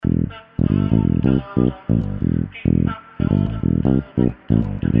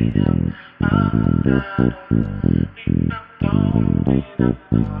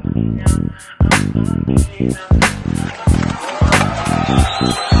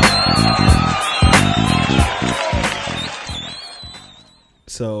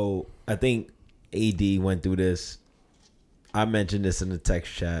So I think AD went through this. I mentioned this in the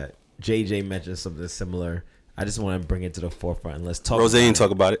text chat. JJ mentioned something similar. I just want to bring it to the forefront and let's talk. Rose ain't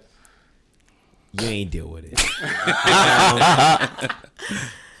talk about it. You ain't deal with it.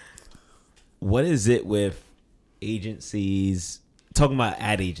 What is it with agencies? Talking about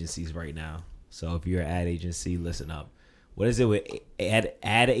ad agencies right now. So if you're an ad agency, listen up. What is it with ad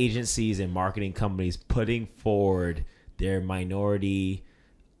agencies and marketing companies putting forward their minority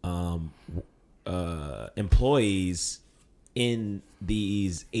employees in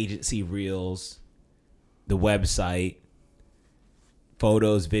these agency reels, the website,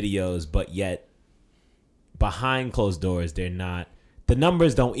 photos, videos, but yet behind closed doors, they're not. The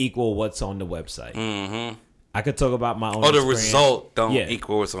numbers don't equal what's on the website. Mm-hmm. I could talk about my own. Or the experience. result don't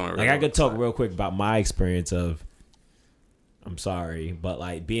equal what's on the Like I could talk real quick about my experience of. I'm sorry, but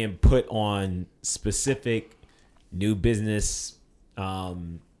like being put on specific new business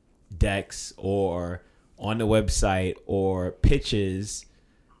decks or on the website or pitches,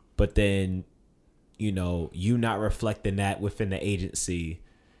 but then you not reflecting that within the agency.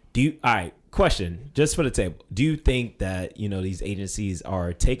 All right, question just for the table. Do you think that these agencies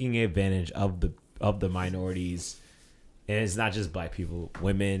are taking advantage of the minorities, and it's not just black people,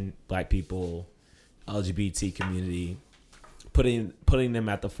 women, black people, LGBT community, putting them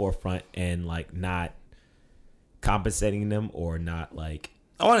at the forefront and like not compensating them or not like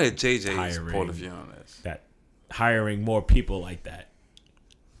I wanted JJ's point of view on this. That hiring more people like that.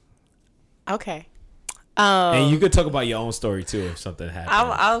 Okay. And you could talk about your own story too if something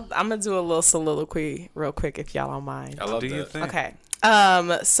happened. I'm gonna do a little soliloquy real quick if y'all don't mind. I love that. Okay.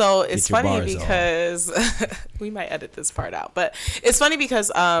 So it's funny because we might edit this part out, but it's funny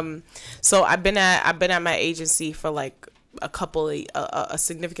because so I've been at my agency for like a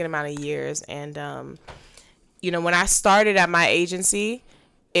significant amount of years, and when I started at my agency,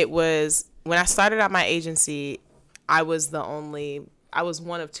 I was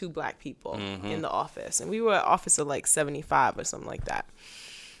one of two black people in the office, and we were an office of like 75 or something like that.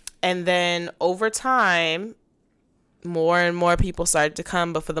 And then over time, more and more people started to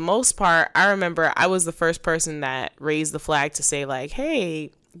come, but for the most part, I remember I was the first person that raised the flag to say like,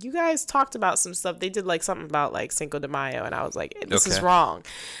 hey, you guys talked about some stuff. They did like something about like Cinco de Mayo, and I was like, this is wrong,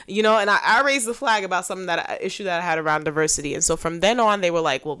 and I raised the flag about something issue that I had around diversity. And so from then on, they were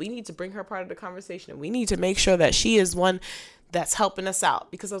like, well, we need to bring her part of the conversation, and we need to make sure that she is one that's helping us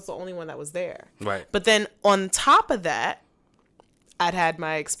out, because I was the only one that was there. Right. But then on top of that, I'd had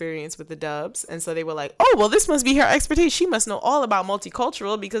my experience with the Dubs, and so they were like, oh, well, this must be her expertise. She must know all about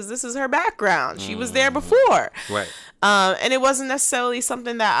multicultural because this is her background. She was there before. Right. And it wasn't necessarily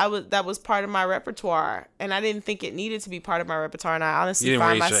something that was part of my repertoire, and I didn't think it needed to be part of my repertoire. And I honestly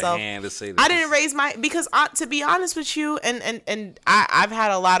find myself, I didn't raise my, because to be honest with you, and I've had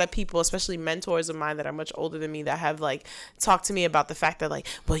a lot of people, especially mentors of mine that are much older than me, that have like talked to me about the fact that like,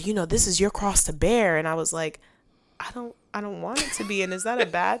 well, this is your cross to bear, and I was like, I don't want it to be, and is that a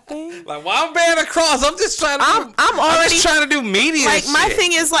bad thing? Like, why I'm bearing a cross? I'm just trying to. I'm just trying to do media. Like, my shit.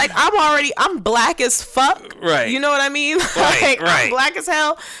 thing is like, I'm black as fuck. Right. You know what I mean? Right. I'm black as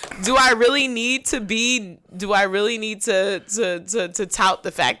hell. Do I really need to tout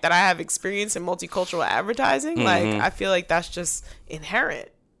the fact that I have experience in multicultural advertising? Mm-hmm. Like, I feel like that's just inherent.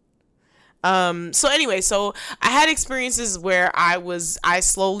 So anyway, so I had experiences where I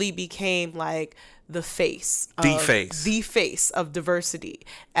slowly became like the face of diversity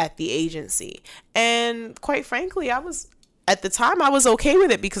at the agency. And quite frankly, at the time I was okay with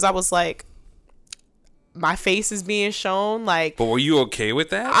it, because I was like, my face is being shown. Like, but were you okay with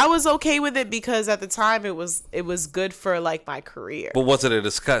that? I was okay with it because at the time it was good for like my career. But was it a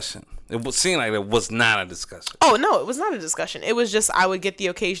discussion? It seemed like it was not a discussion. Oh, no, it was not a discussion. It was just, I would get the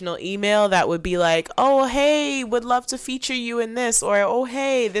occasional email that would be like, oh, hey, would love to feature you in this. Or, oh,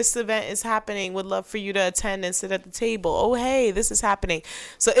 hey, this event is happening. Would love for you to attend and sit at the table. Oh, hey, this is happening.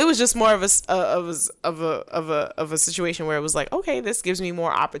 So it was just more of a situation where it was like, okay, this gives me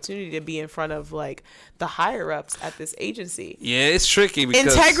more opportunity to be in front of like the higher ups at this agency. Yeah, it's tricky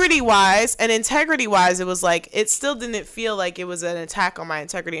because integrity wise, it was like, it still didn't feel like it was an attack on my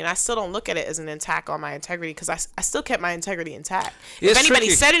integrity. And I still don't look at it as an attack on my integrity, because I still kept my integrity intact. If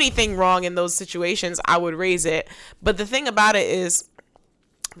anybody said anything wrong in those situations, I would raise it. But the thing about it is,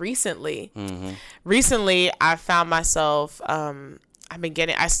 recently I found myself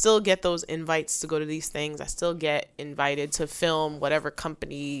I still get those invites to go to these things. I still get invited to film whatever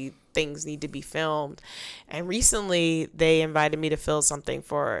company things need to be filmed. And recently they invited me to film something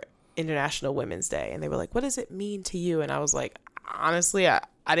for International Women's Day. And they were like, what does it mean to you? And I was like, honestly, I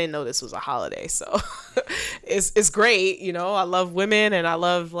didn't know this was a holiday. So it's great. You know, I love women and I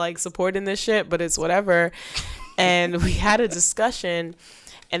love like supporting this shit, but it's whatever. And we had a discussion.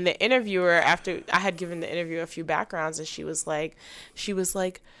 And the interviewer, after I had given the interviewer a few backgrounds, and she was like,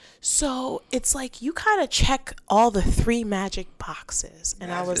 so it's like you kind of check all the 3 magic boxes. And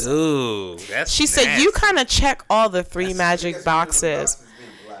I was, ooh, that's she nasty. said, you kind of check all the 3 magic boxes.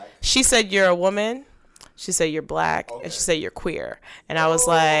 She said, you're a woman. She said, you're black. Okay. And she said, you're queer. And I was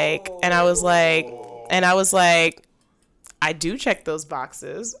like, I do check those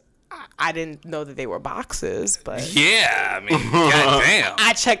boxes. I didn't know that they were boxes, but yeah, I mean, goddamn,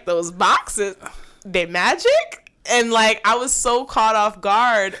 I checked those boxes. They magic, and like I was so caught off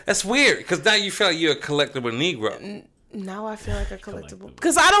guard. That's weird because now you feel like you're a collectible Negro. Now I feel like a collectible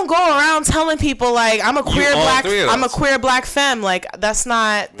because I don't go around telling people like I'm a queer black femme. Like that's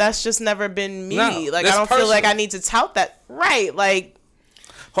just never been me. No, like I don't feel like I need to tout that. Right? Like.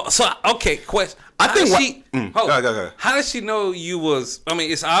 So okay, question. I think go. How did she know you was? I mean,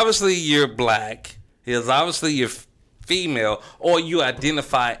 it's obviously you're black. It's obviously you're female, or you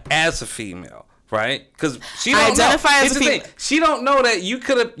identify as a female, right? Because she don't identify know. as a female. She don't know that you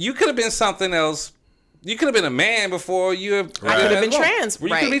could have been something else. You could have been a man before you. I could have been trans. You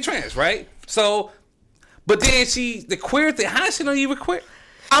could be trans, right? So, but then the queer thing. How did she know you were queer?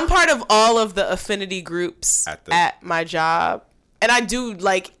 I'm part of all of the affinity groups at my job, and I do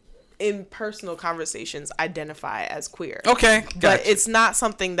like. In personal conversations identify as queer. Okay. But it's not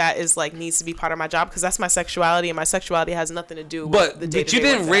something that is like needs to be part of my job because that's my sexuality and my sexuality has nothing to do with the day-to-day. But you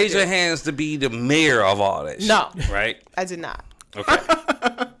didn't raise your hands to be the mayor of all this. No. Shit, right? I did not. Okay.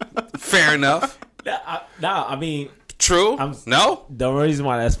 Fair enough. No, I mean true. No? The reason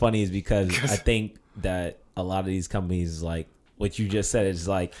why that's funny is because I think that a lot of these companies like what you just said is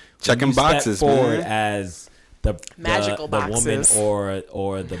like checking boxes forward man. As the magical the boxes. woman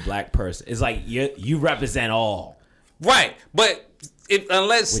or the black person. It's like you represent all. Right. But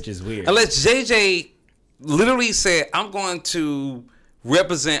which is weird. Unless JJ literally said, I'm going to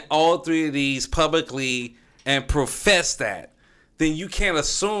represent all 3 of these publicly and profess that, then you can't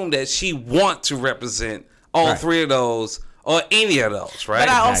assume that she want to represent all 3 of those or any of those, right? But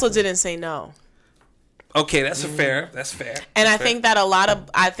I also didn't say no. Okay, that's fair. And I think that a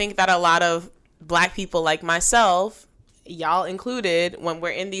lot of black people like myself, y'all included, when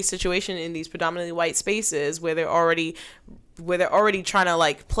we're in these situations in these predominantly white spaces where they're already trying to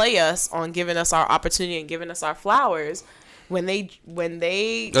like play us on giving us our opportunity and giving us our flowers, when they are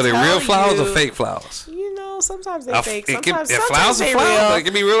they real flowers or fake flowers? You know, sometimes they're fake. Sometimes flowers they are flowers. real. They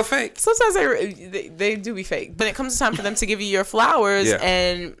can be real or fake. Sometimes they do be fake. But it comes to time for them to give you your flowers,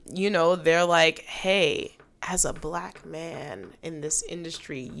 and you know they're like, hey, as a black man in this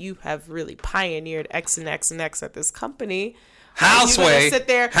industry, you have really pioneered X and X and X at this company. How, Sway?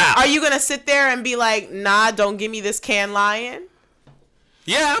 Are you gonna sit there and be like, nah, don't give me this Cannes Lion?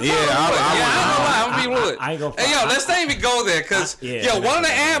 Yeah, I'm gonna be real. I ain't gonna. Hey, yo, let's not even go there, cause one of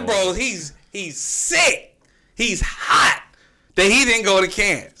the Ambros, he's sick, he's hot that he didn't go to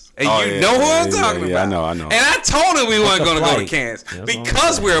Cannes, and know who I'm talking about. I know. And I told him we weren't gonna go to Cannes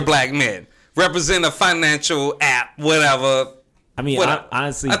because we're black men. Represent a financial app, whatever. I mean,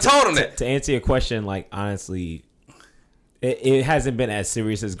 honestly, I told him that. To answer your question, like, honestly, it hasn't been as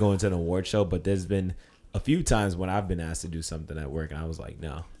serious as going to an award show, but there's been a few times when I've been asked to do something at work, and I was like,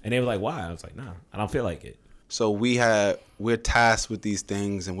 no. And they were like, why? I was like, no, I don't feel like it. So we're tasked with these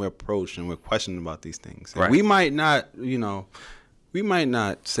things, and we're approached, and we're questioned about these things. And right. We might not, we might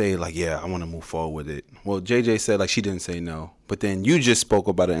not say like, yeah, I want to move forward with it. Well, JJ said like she didn't say no. But then you just spoke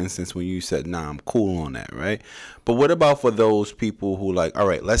about an instance when you said, nah, I'm cool on that, right? But what about for those people who like, all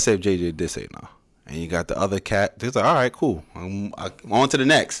right, let's say if JJ did say no. And you got the other cat, they're like, all right, cool. I'm on to the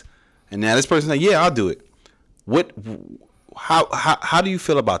next. And now this person's like, yeah, I'll do it. How do you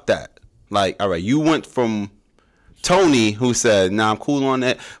feel about that? Like, all right, you went from Tony who said, nah, I'm cool on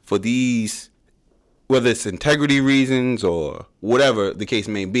that for these, whether it's integrity reasons or whatever the case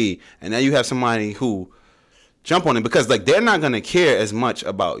may be. And now you have somebody who jump on it because like they're not gonna care as much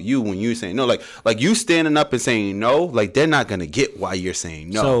about you when you saying no. Like you standing up and saying no, like they're not gonna get why you're saying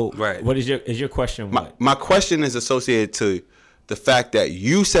no. So right. What is your question? My question is associated to the fact that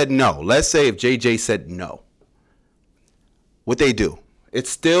you said no. Let's say if JJ said no, what they do? It's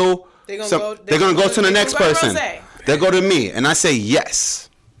still they're gonna go to the next person. They go to me and I say yes.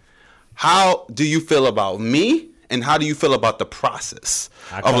 How do you feel about me And how do you feel about the process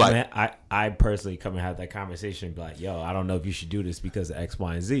I personally come and have that conversation and be like, yo, I don't know if you should do this because of X,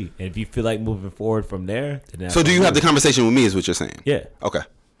 Y, and Z. And if you feel like moving forward from there, then so do you have the conversation with me is what you're saying? Yeah. Okay.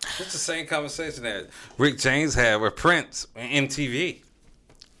 It's the same conversation that Rick James had with Prince and MTV.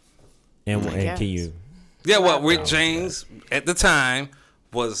 And can you? Yeah, well, Rick James at the time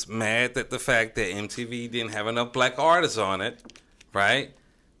was mad at the fact that MTV didn't have enough black artists on it, right?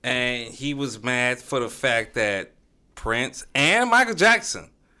 And he was mad for the fact that Prince and Michael Jackson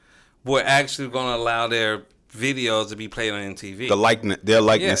were actually going to allow their videos to be played on MTV. Their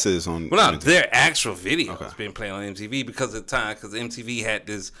likenesses on. Well, no, their actual videos being played on MTV because of the time, because MTV had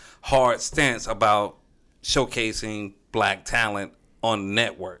this hard stance about showcasing black talent on the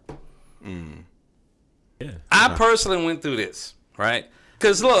network. Yeah. I personally went through this, right?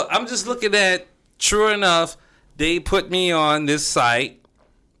 Because look, I'm just looking at, true enough, they put me on this site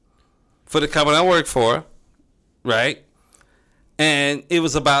for the company I work for, right? And it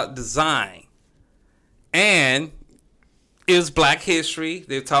was about design. And it was Black history.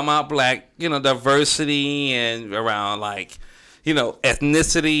 They were talking about black, diversity and around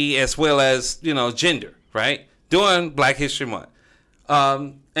ethnicity as well as, gender, right? During Black History Month.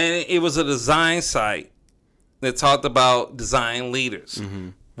 And it was a design site that talked about design leaders. Mm-hmm.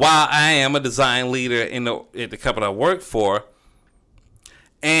 While I am a design leader at the company I work for,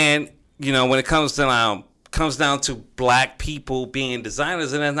 and when it comes down to black people being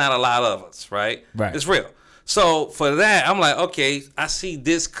designers, and there's not a lot of us, right? Right. It's real. So for that, I'm like, okay, I see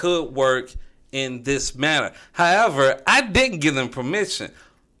this could work in this manner. However, I didn't give them permission.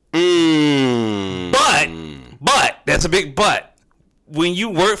 But that's a big but. When you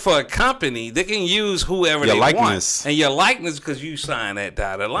work for a company, they can use whoever they want. And your likeness because you signed that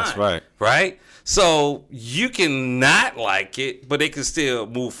dotted line. That's right. Right? So you can not like it, but they can still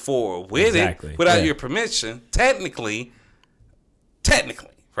move forward with it without your permission. Technically,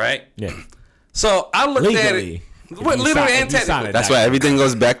 right? Yeah. So I looked at it. Literally and technically. That's why everything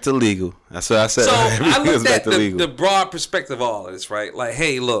goes back to legal. That's what I said. So I looked at the broad perspective of all of this, right? Like,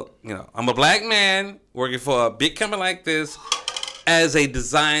 hey, look, I'm a black man working for a big company like this as a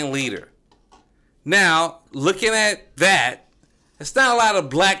design leader. Now, looking at that, it's not a lot of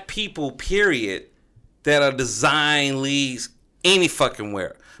black people, period, that are design leads any fucking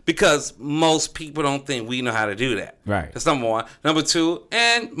where. Because most people don't think we know how to do that. Right. That's number one. Number two,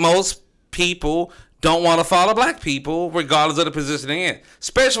 and most people don't want to follow black people regardless of the position they're in.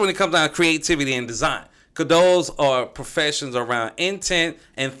 Especially when it comes down to creativity and design. Because those are professions around intent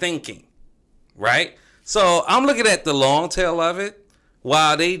and thinking. Right? So I'm looking at the long tail of it.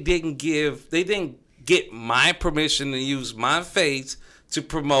 While they didn't get my permission to use my face to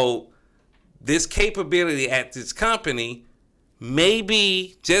promote this capability at this company,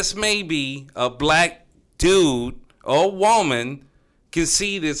 maybe, just maybe, a black dude or woman can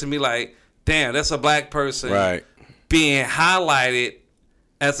see this and be like, damn, that's a black person being highlighted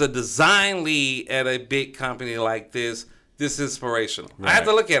as a design lead at a big company like this. This is inspirational. Right. I have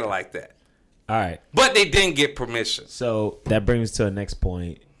to look at it like that. All right. But they didn't get permission. So that brings us to the next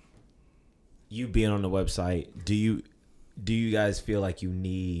point. You being on the website, do you guys feel like you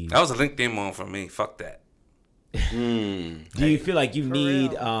need... That was a LinkedIn moment for me. Fuck that. Do you feel like you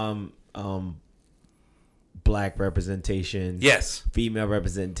need black representation? Yes. Female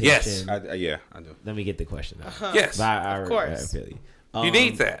representation? Yes. I do. Let me get the question out. Yes. Of course. I feel you. You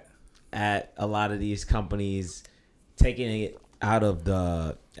need that. At a lot of these companies, taking it out of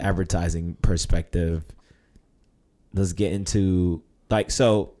the advertising perspective, let's get into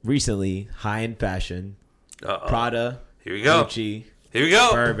so recently, high-end fashion, Prada, here we go, Gucci, here we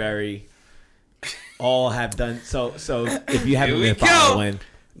go, Burberry, all have done so if you haven't been following,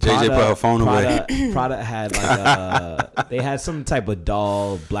 JJ put her phone away. Prada had they had some type of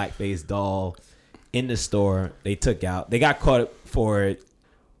doll, blackface doll in the store. They got caught for it,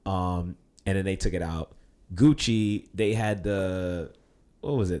 and then they took it out. Gucci, they had the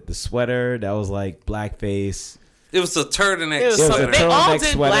sweater that was like blackface. It was a turtleneck. They all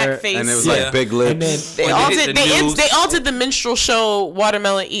did blackface, and it was like big lips. And then they all did the minstrel show,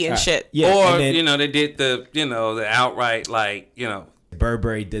 Watermelon E and shit. Yeah, or then, they did the outright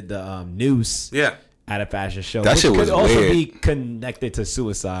Burberry did the noose. Yeah. At a fashion show. That shit was could also weird. be connected to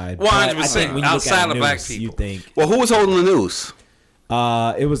suicide. 100% outside of black people. You think? Well, who was holding the noose?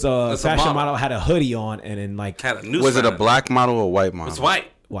 It was a fashion model had a hoodie on, and then had a noose. Was it a black model or a white model? It's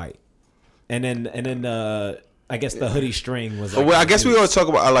white. And then I guess the hoodie string was. Well, I guess we always talk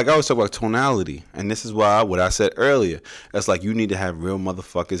about I always talk about tonality, and this is why what I said earlier. It's like you need to have real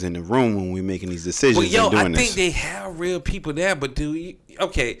motherfuckers in the room when we're making these decisions. Well, I think they have real people there, but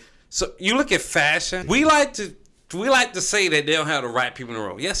okay. So you look at fashion. We like to we like to say that they don't have the right people in the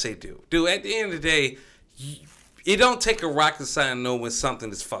room. Yes, they do. Dude, at the end of the day, it don't take a rocket scientist to know when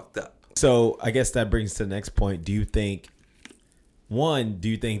something is fucked up. So I guess that brings to the next point. Do you think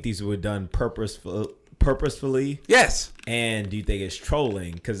these were done purposefully? Yes. And do you think it's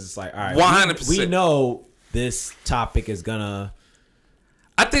trolling? Because it's like, all right, 100%. We know this topic is gonna.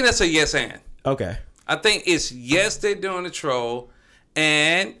 I think that's a yes and. Okay. I think it's yes, they're doing the troll,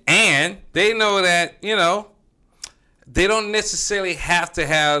 and they know that, you know, they don't necessarily have to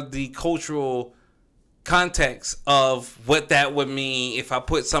have the cultural context of what that would mean if I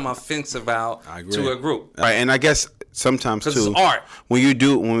put some offensive out to a group. Right, and I guess sometimes too, it's art.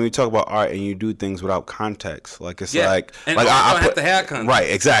 When we talk about art and you do things without context, like it's like and art don't have to have context. Right,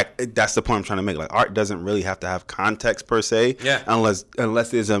 exactly. That's the point I'm trying to make. Like art doesn't really have to have context per se. Yeah.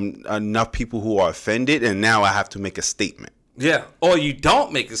 Unless there's enough people who are offended, and now I have to make a statement. Yeah, or you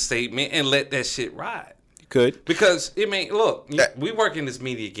don't make a statement and let that shit ride. You could, because we work in this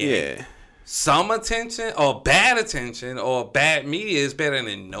media game. Yeah. Some attention or bad attention or bad media is better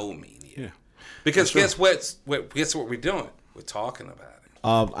than no media. Yeah. Because guess what we're doing? We're talking about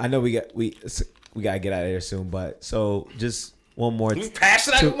it. I know we gotta get out of here soon, but so just one more,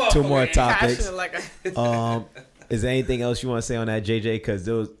 two more topics. Is there anything else you want to say on that, JJ? Because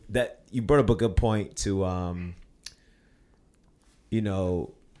you brought up a good point to,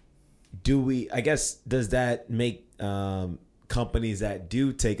 does that make companies that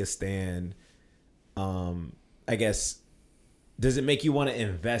do take a stand, does it make you want to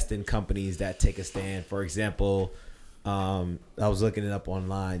invest in companies that take a stand? For example, I was looking it up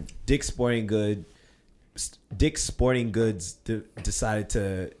online. Dick's Sporting Goods decided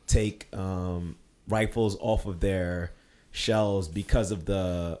to take rifles off of their shelves because of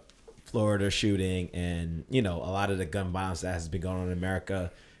the Florida shooting and, a lot of the gun violence that has been going on in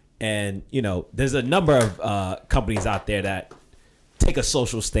America. And, there's a number of companies out there that take a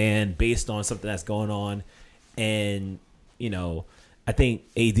social stand based on something that's going on. And, I think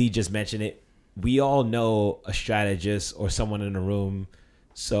AD just mentioned it. We all know a strategist or someone in the room.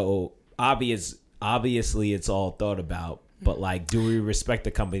 So obviously it's all thought about. But like, do we respect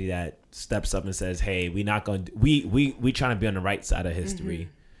the company that steps up and says, hey, we're not going to, we trying to be on the right side of history.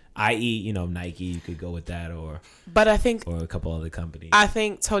 I.e., Nike, you could go with that, or a couple other companies. I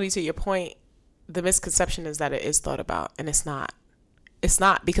think, Tony, to your point, the misconception is that it is thought about, and it's not. It's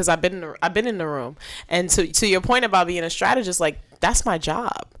not, because I've been in the room, and to your point about being a strategist, like that's my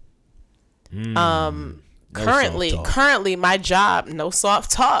job. Currently, my job, no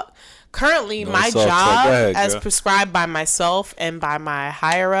soft talk. Currently, my job, as prescribed by myself and by my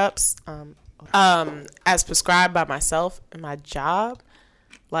higher ups, as prescribed by myself and my job.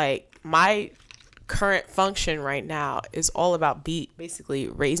 Like, my current function right now is all about basically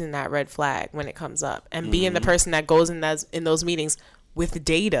raising that red flag when it comes up and being the person that goes in those meetings with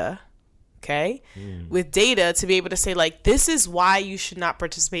data, okay? With data to be able to say, like, this is why you should not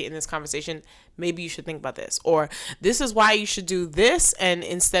participate in this conversation. Maybe you should think about this. Or this is why you should do this, and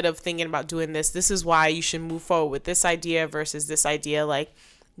instead of thinking about doing this, this is why you should move forward with this idea versus this idea. Like,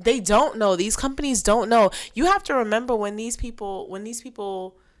 they don't know. These companies don't know. You have to remember when these people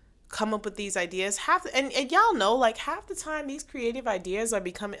come up with these ideas, and y'all know, like, half the time these creative ideas are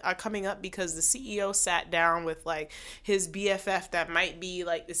coming up because the CEO sat down with like his BFF that might be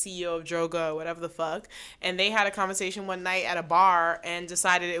like the CEO of Droga or whatever the fuck, and they had a conversation one night at a bar and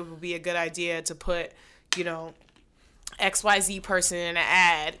decided it would be a good idea to put, XYZ person in an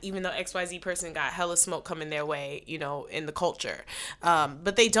ad, even though XYZ person got hella smoke coming their way, in the culture.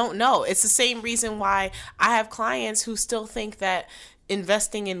 But they don't know. It's the same reason why I have clients who still think that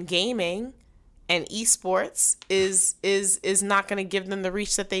investing in gaming and esports is not going to give them the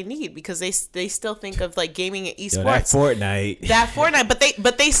reach that they need, because they still think of like gaming and esports. That Fortnite,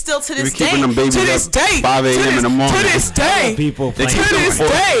 but they still to this day, 5 a.m. in the morning. To this day, people playing to this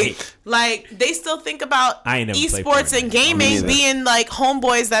day, like they still think about esports and gaming being like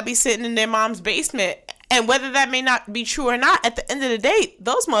homeboys that be sitting in their mom's basement. And whether that may not be true or not, at the end of the day,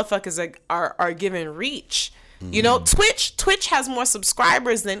 those motherfuckers are given reach. Twitch has more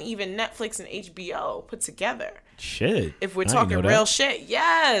subscribers than even Netflix and HBO put together. Shit. If we're talking real shit,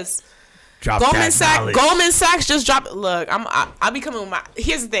 yes. Goldman Sachs just dropped. Look, I'll be coming with my.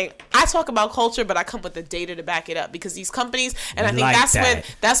 Here's the thing. I talk about culture, but I come with the data to back it up, because these companies, and I think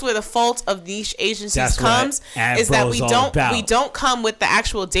that's where the fault of niche agencies comes, is that we don't come with the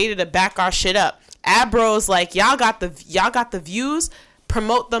actual data to back our shit up. Ad Bros, like, y'all got the views.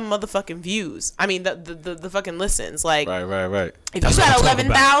 Promote them motherfucking views. I mean, the fucking listens. Like, right. If you got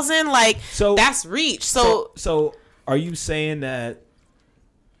 11,000, like, that's reach. So are you saying that?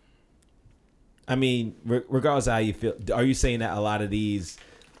 I mean, regardless of how you feel, are you saying that a lot of these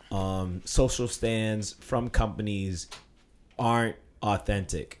social stands from companies aren't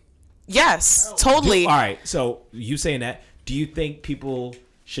authentic? Yes, totally. All right, so you saying that, do you think people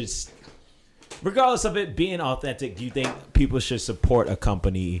should, regardless of it being authentic, do you think people should support a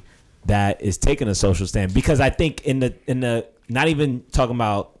company that is taking a social stand? Because I think in the not even talking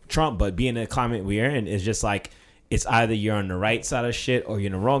about Trump, but being in the climate we're in, is just like, it's either you're on the right side of shit or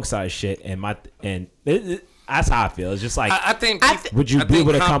you're on the wrong side of shit, that's how I feel. It's just like, I think would you be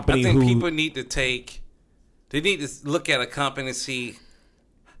with a company who people need to look at a company and see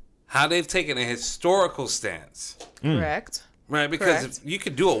how they've taken a historical stance. Correct. Right, because if you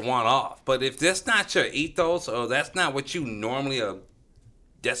could do a one-off, but if that's not your ethos or that's not what you normally are,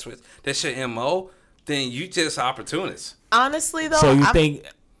 that's your MO, then you just opportunists. Honestly, though, so you think?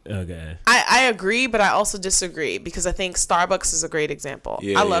 Okay. I agree, but I also disagree because I think Starbucks is a great example.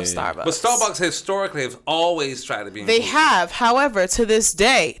 I love Starbucks. But Starbucks historically have always tried to be inclusive. They have, however, to this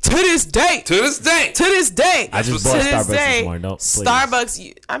day, I just bought Starbucks this morning. No, please.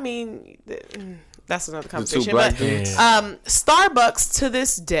 Starbucks, I mean, that's another conversation. But Starbucks to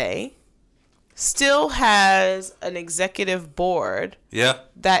this day still has an executive board. Yeah.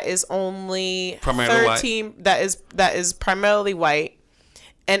 That is only primarily white. That is primarily white.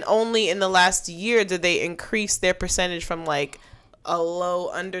 And only in the last year did they increase their percentage from like a low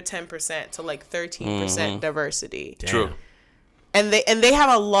under 10% to like 13% diversity. Damn. True. And they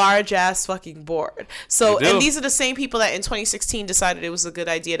have a large ass fucking board. So, and these are the same people that in 2016 decided it was a good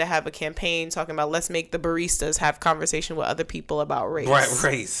idea to have a campaign talking about let's make the baristas have conversation with other people about race. Right,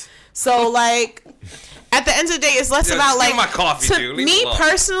 race. So like at the end of the day, it's less about like my coffee, me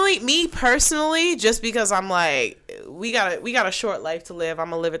personally, just because I'm like, we got a short life to live. I'm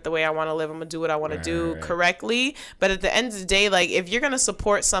gonna live it the way I want to live. I'm gonna do what I want to do correctly. But at the end of the day, like if you're gonna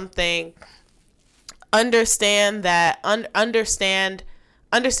support something, understand that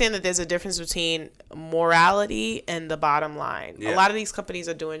there's a difference between morality and the bottom line. A lot of these companies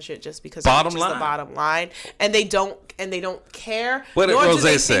are doing shit just because it's the bottom line, and they don't care. What did nor do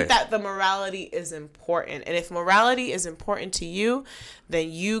they say? Think that the morality is important. And if morality is important to you,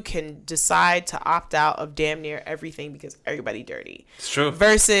 then you can decide to opt out of damn near everything because everybody dirty. It's true.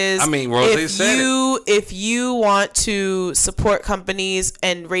 Versus, if you want to support companies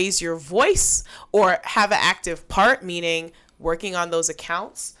and raise your voice or have an active part, meaning working on those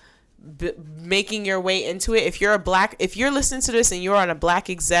accounts, making your way into it. If you're listening to this and you're on a black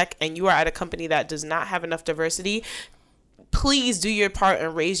exec and you are at a company that does not have enough diversity, please do your part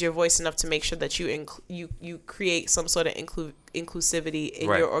and raise your voice enough to make sure that you create some sort of inclusivity in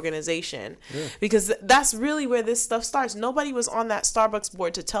your organization. Because that's really where this stuff starts. Nobody was on that Starbucks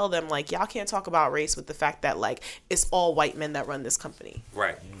board to tell them like, y'all can't talk about race with the fact that like it's all white men that run this company.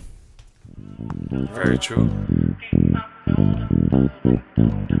 Right. Very true.